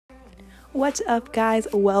What's up, guys?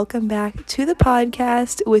 Welcome back to the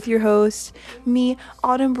podcast with your host, me,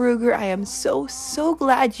 Autumn Bruger. I am so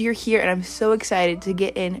glad you're here, and I'm so excited to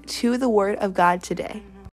get into the Word of God today.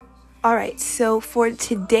 All right, so for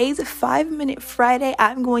today's 5-Minute Friday,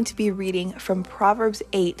 I'm going to be reading from Proverbs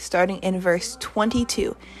 8, starting in verse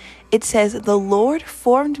 22. It says, "The Lord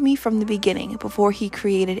formed me from the beginning, before he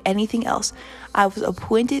created anything else. I was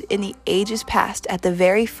appointed in the ages past, at the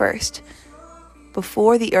very first.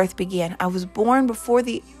 Before the earth began, I was born before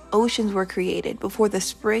the oceans were created, before the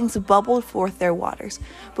springs bubbled forth their waters,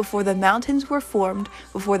 before the mountains were formed,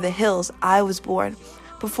 before the hills I was born,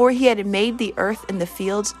 before he had made the earth and the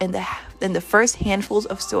fields and the first handfuls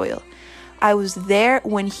of soil. I was there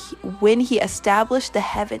when he established the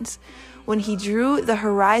heavens, when he drew the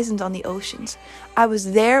horizons on the oceans. I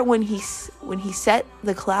was there when he set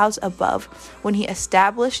the clouds above, when he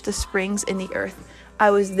established the springs in the earth. I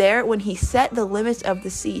was there when he set the limits of the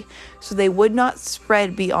sea, so they would not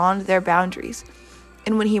spread beyond their boundaries,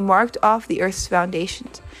 and when he marked off the earth's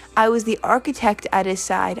foundations. I was the architect at his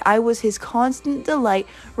side. I was his constant delight,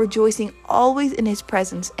 rejoicing always in his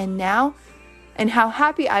presence. And how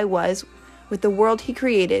happy I was with the world he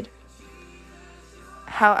created,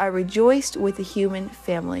 how I rejoiced with the human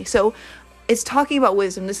family." So it's talking about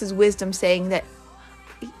wisdom. This is wisdom saying that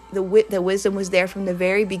the wisdom was there from the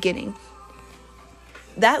very beginning.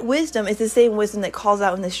 That wisdom is the same wisdom that calls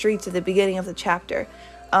out in the streets at the beginning of the chapter.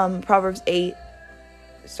 Proverbs 8,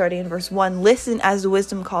 starting in verse 1. "Listen as the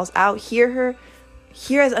wisdom calls out. Hear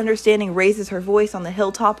as understanding raises her voice on the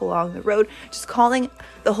hilltop along the road." Just calling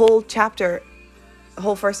the whole chapter, the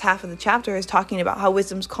whole first half of the chapter is talking about how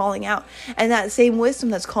wisdom's calling out. And that same wisdom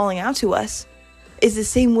that's calling out to us is the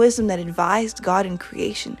same wisdom that advised God in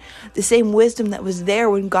creation. The same wisdom that was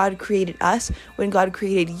there when God created us, when God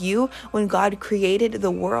created you, when God created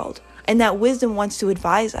the world. And that wisdom wants to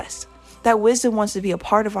advise us. That wisdom wants to be a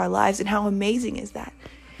part of our lives. And how amazing is that?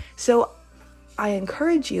 So I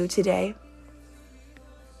encourage you today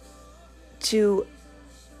to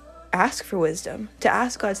ask for wisdom, to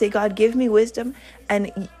ask God, say, "God, give me wisdom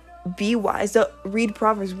and be wise." So read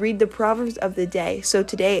Proverbs, read the Proverbs of the day. So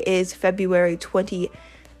today is February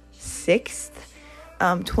 26th,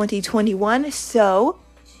 2021. So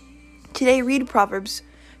today read Proverbs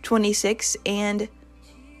 26 and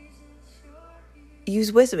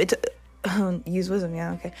use wisdom. Use wisdom,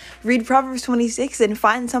 yeah, okay. Read Proverbs 26 and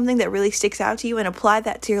find something that really sticks out to you and apply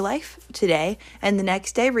that to your life today. And the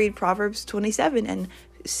next day, read Proverbs 27 and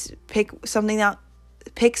pick something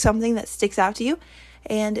that sticks out to you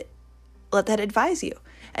and let that advise you.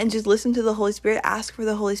 And just listen to the Holy Spirit, ask for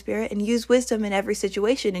the Holy Spirit, and use wisdom in every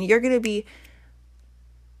situation. And you're going to be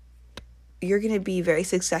very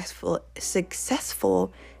successful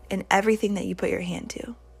in everything that you put your hand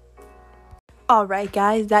to. All right,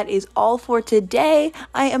 guys, that is all for today.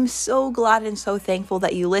 I am so glad and so thankful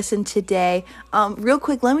that you listened today. Real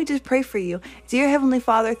quick, let me just pray for you. Dear Heavenly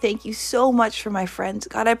Father, thank you so much for my friends.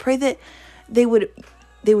 God, I pray that they would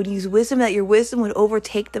use wisdom, that your wisdom would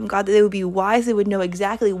overtake them, God, that they would be wise, they would know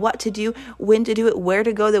exactly what to do, when to do it, where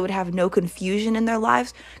to go, they would have no confusion in their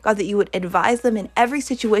lives, God, that you would advise them in every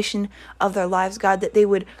situation of their lives, God, that they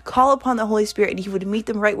would call upon the Holy Spirit and you would meet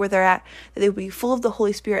them right where they're at, that they would be full of the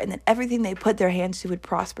Holy Spirit, and that everything they put their hands to would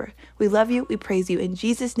prosper. We love you, we praise you, in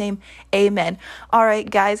Jesus' name, amen. All right,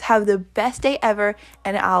 guys, have the best day ever,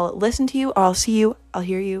 and I'll listen to you, or I'll see you, I'll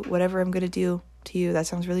hear you, whatever I'm going to do to you. That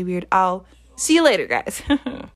sounds really weird. I'll see you later, guys.